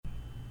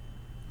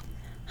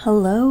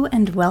Hello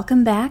and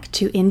welcome back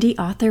to Indie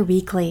Author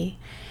Weekly.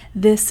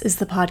 This is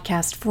the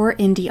podcast for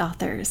indie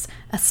authors,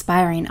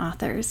 aspiring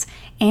authors,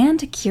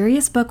 and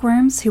curious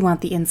bookworms who want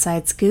the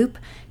inside scoop,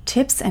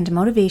 tips and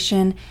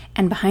motivation,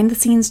 and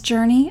behind-the-scenes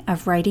journey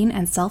of writing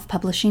and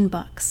self-publishing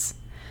books.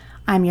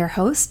 I'm your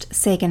host,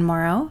 Sagan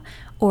Morrow,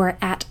 or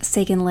at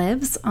Sagan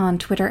Lives on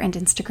Twitter and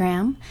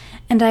Instagram,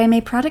 and I am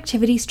a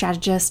productivity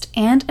strategist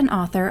and an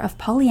author of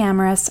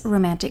polyamorous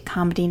romantic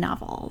comedy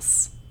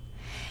novels.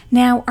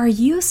 Now, are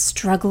you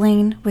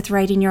struggling with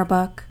writing your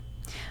book?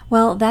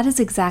 Well, that is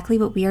exactly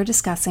what we are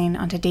discussing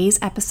on today's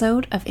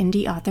episode of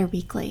Indie Author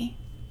Weekly.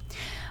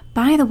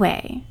 By the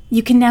way,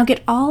 you can now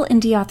get all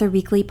Indie Author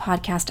Weekly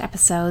podcast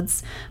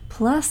episodes,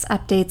 plus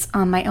updates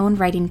on my own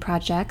writing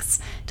projects,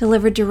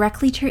 delivered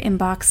directly to your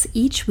inbox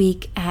each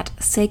week at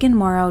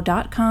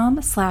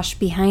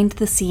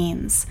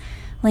saganmorrow.com/behind-the-scenes.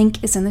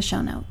 Link is in the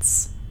show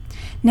notes.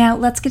 Now,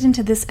 let's get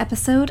into this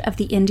episode of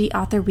the Indie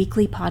Author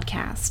Weekly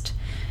podcast.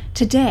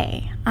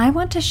 Today, I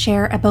want to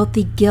share about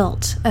the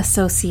guilt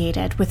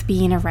associated with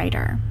being a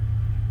writer.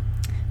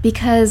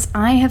 Because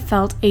I have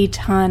felt a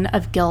ton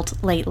of guilt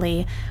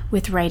lately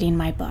with writing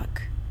my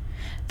book.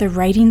 The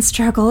writing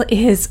struggle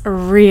is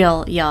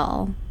real,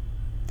 y'all.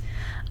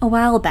 A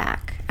while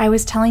back, I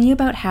was telling you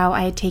about how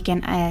I had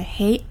taken a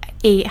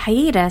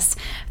hiatus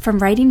from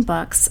writing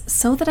books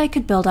so that I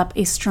could build up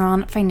a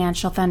strong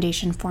financial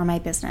foundation for my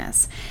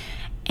business.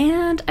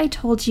 And I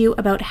told you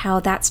about how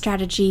that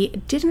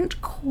strategy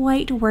didn't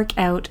quite work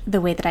out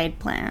the way that I had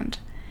planned.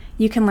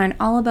 You can learn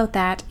all about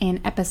that in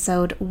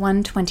episode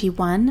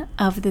 121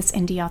 of this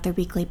Indie Author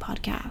Weekly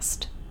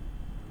podcast.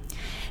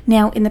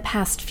 Now, in the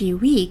past few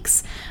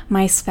weeks,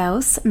 my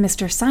spouse,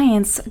 Mr.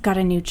 Science, got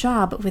a new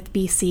job with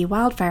BC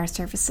Wildfire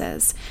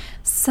Services.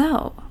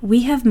 So,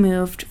 we have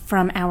moved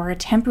from our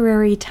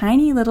temporary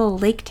tiny little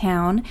lake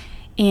town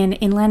in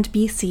inland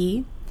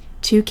BC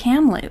to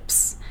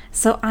Kamloops.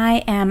 So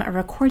I am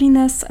recording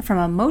this from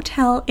a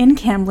motel in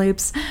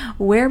Kamloops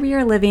where we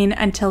are living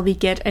until we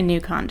get a new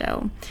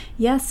condo.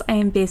 Yes, I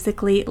am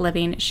basically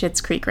living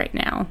Schitt's Creek right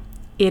now.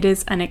 It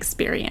is an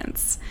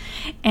experience.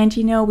 And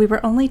we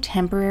were only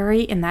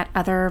temporary in that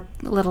other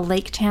little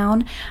lake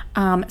town,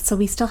 so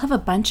we still have a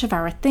bunch of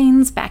our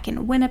things back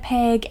in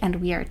Winnipeg, and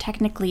we are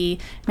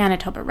technically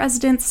Manitoba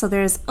residents, so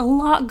there's a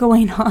lot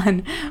going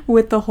on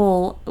with the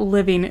whole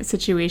living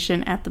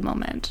situation at the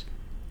moment.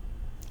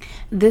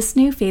 This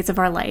new phase of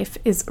our life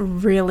is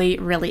really,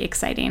 really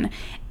exciting,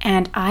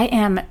 and I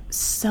am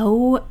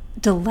so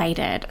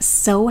delighted,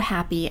 so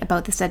happy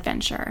about this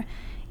adventure.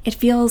 It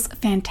feels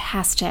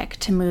fantastic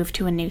to move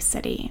to a new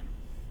city.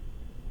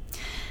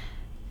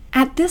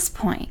 At this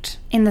point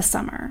in the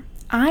summer,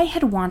 I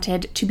had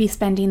wanted to be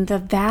spending the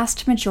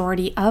vast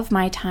majority of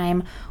my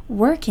time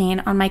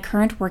working on my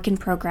current work in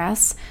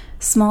progress,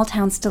 Small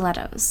Town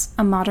Stilettos,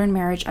 A Modern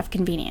Marriage of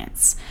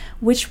Convenience,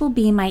 which will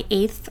be my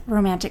 8th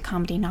romantic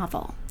comedy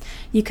novel.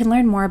 You can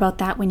learn more about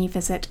that when you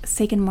visit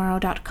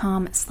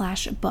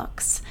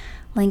saganmorrow.com/books.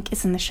 Link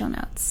is in the show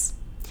notes.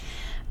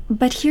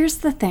 But here's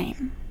the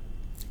thing.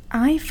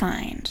 I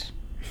find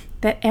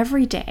that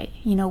every day,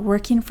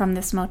 working from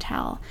this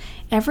motel,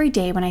 every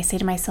day when I say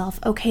to myself,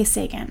 okay,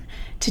 Sagan,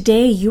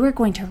 today you are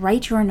going to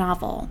write your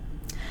novel,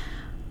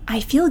 I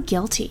feel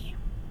guilty.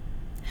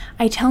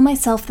 I tell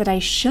myself that I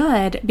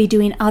should be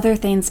doing other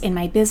things in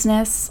my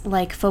business,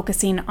 like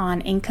focusing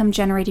on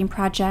income-generating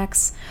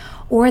projects,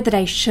 or that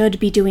I should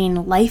be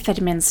doing life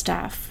admin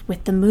stuff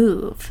with the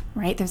move,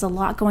 right? There's a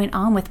lot going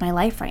on with my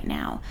life right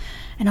now,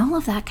 and all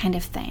of that kind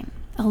of thing.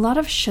 A lot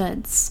of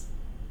shoulds.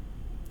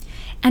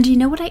 And you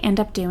know what I end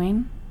up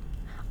doing?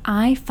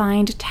 I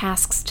find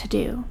tasks to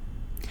do.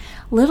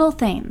 Little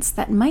things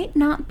that might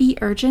not be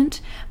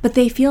urgent, but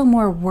they feel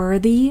more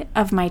worthy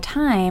of my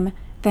time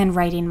than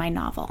writing my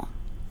novel.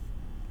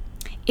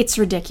 It's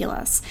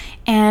ridiculous,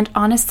 and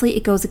honestly,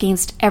 it goes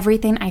against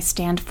everything I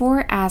stand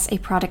for as a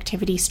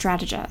productivity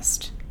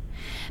strategist.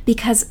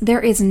 Because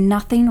there is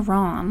nothing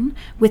wrong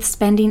with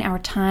spending our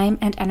time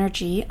and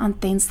energy on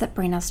things that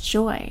bring us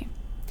joy.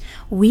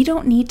 We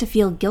don't need to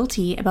feel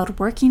guilty about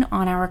working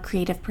on our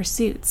creative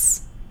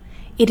pursuits.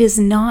 It is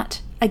not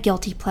a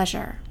guilty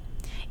pleasure.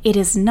 It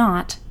is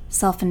not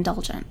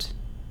self-indulgent.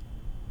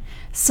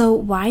 So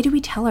why do we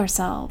tell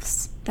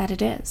ourselves that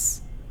it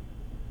is?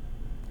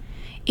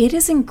 It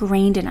is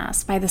ingrained in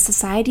us by the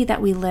society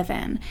that we live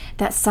in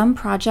that some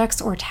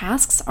projects or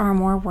tasks are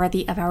more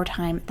worthy of our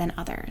time than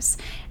others.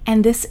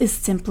 And this is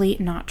simply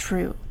not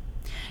true.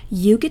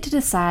 You get to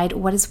decide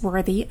what is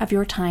worthy of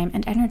your time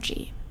and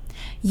energy.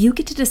 You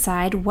get to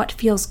decide what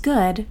feels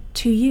good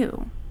to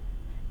you.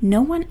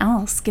 No one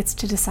else gets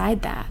to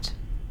decide that.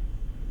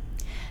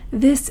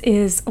 This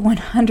is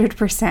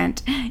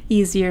 100%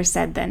 easier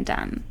said than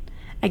done.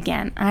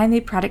 Again, I'm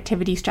a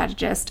productivity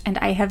strategist, and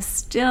I have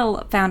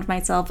still found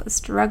myself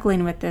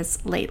struggling with this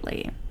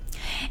lately.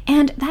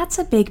 And that's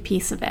a big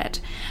piece of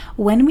it.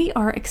 When we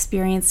are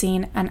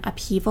experiencing an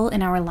upheaval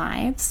in our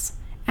lives,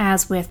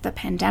 as with the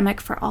pandemic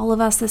for all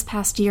of us this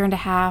past year and a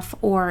half,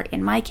 or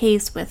in my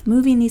case, with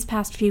moving these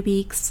past few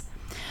weeks,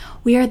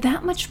 we are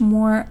that much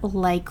more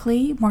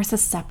likely, more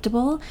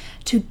susceptible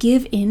to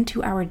give in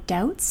to our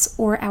doubts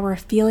or our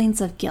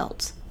feelings of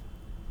guilt.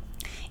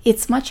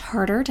 It's much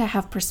harder to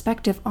have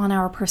perspective on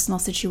our personal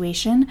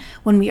situation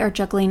when we are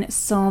juggling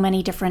so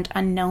many different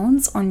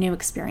unknowns or new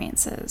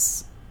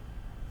experiences.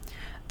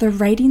 The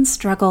writing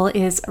struggle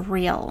is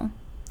real.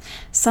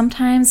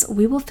 Sometimes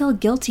we will feel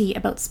guilty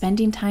about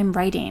spending time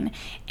writing,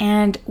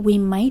 and we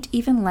might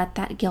even let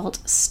that guilt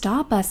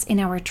stop us in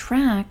our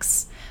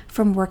tracks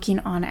from working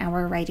on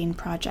our writing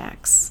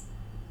projects.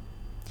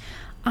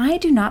 I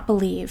do not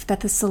believe that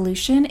the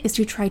solution is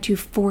to try to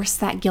force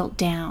that guilt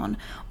down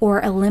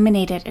or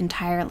eliminate it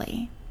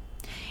entirely.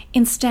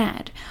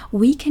 Instead,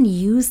 we can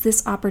use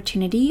this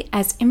opportunity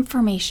as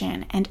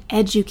information and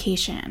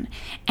education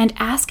and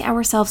ask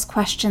ourselves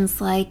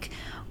questions like,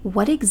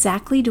 what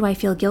exactly do I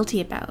feel guilty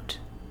about?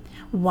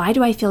 Why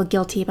do I feel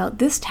guilty about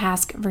this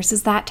task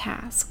versus that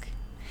task?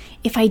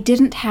 If I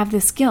didn't have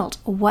this guilt,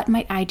 what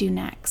might I do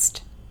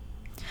next?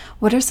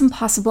 What are some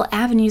possible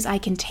avenues I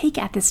can take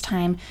at this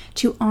time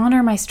to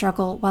honor my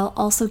struggle while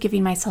also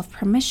giving myself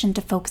permission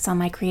to focus on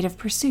my creative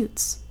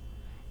pursuits?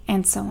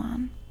 And so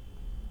on.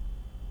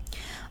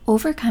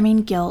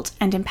 Overcoming guilt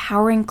and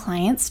empowering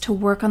clients to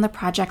work on the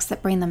projects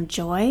that bring them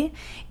joy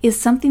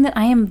is something that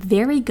I am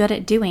very good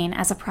at doing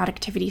as a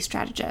productivity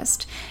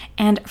strategist.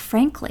 And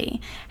frankly,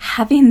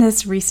 having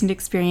this recent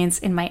experience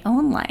in my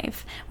own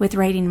life with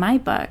writing my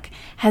book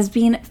has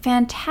been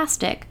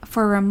fantastic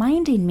for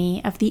reminding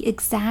me of the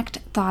exact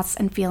thoughts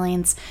and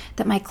feelings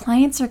that my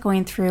clients are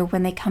going through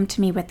when they come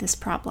to me with this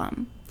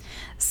problem.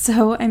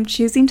 So I'm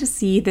choosing to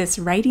see this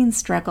writing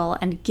struggle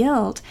and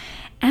guilt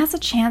as a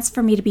chance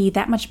for me to be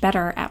that much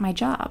better at my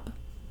job.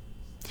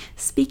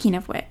 Speaking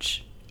of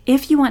which,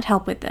 if you want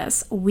help with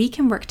this, we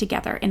can work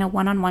together in a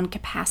one-on-one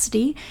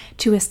capacity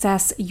to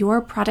assess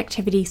your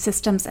productivity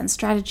systems and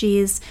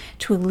strategies,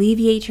 to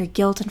alleviate your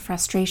guilt and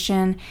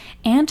frustration,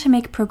 and to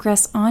make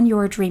progress on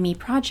your dreamy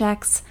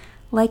projects,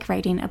 like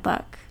writing a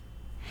book.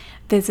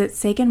 Visit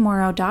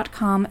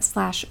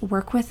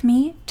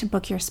saganmorrow.com/workwithme to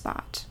book your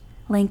spot.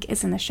 Link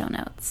is in the show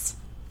notes.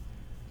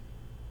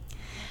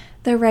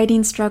 The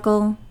writing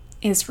struggle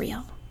is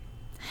real.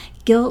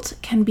 Guilt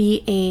can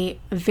be a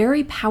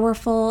very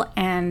powerful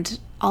and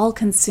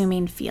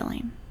all-consuming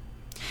feeling.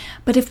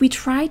 But if we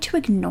try to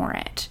ignore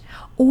it,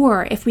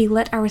 or if we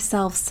let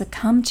ourselves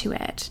succumb to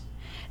it,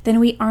 then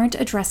we aren't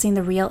addressing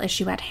the real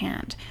issue at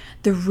hand,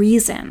 the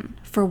reason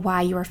for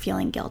why you are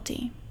feeling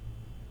guilty.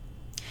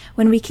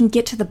 When we can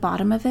get to the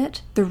bottom of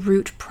it, the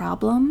root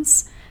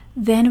problems,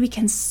 then we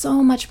can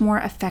so much more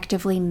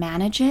effectively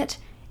manage it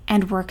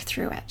and work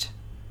through it.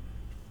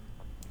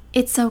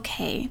 It's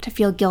okay to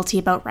feel guilty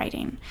about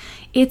writing.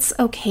 It's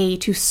okay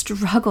to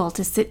struggle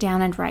to sit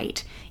down and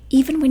write,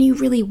 even when you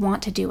really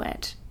want to do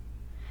it.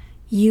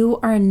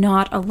 You are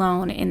not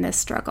alone in this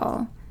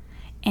struggle,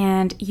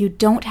 and you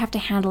don't have to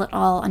handle it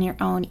all on your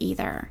own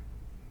either.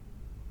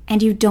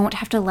 And you don't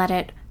have to let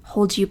it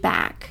hold you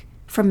back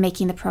from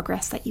making the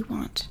progress that you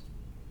want.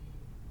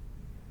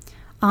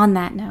 On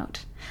that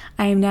note,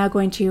 I am now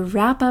going to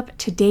wrap up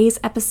today's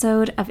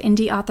episode of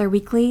Indie Author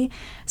Weekly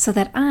so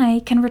that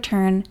I can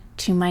return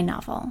to my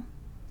novel.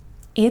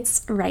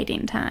 It's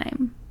writing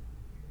time.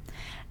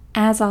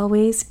 As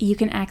always, you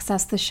can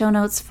access the show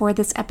notes for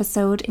this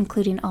episode,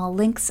 including all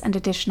links and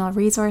additional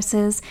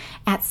resources,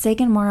 at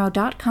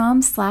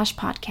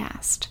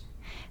saganmorrow.com/podcast.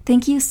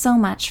 Thank you so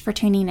much for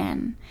tuning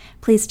in.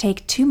 Please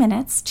take 2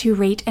 minutes to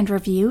rate and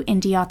review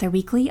Indie Author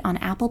Weekly on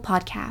Apple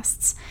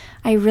Podcasts.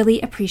 I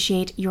really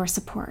appreciate your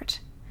support.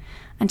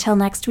 Until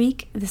next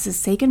week, this is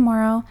Sagan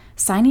Morrow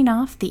signing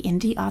off the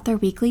Indie Author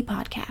Weekly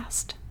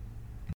podcast.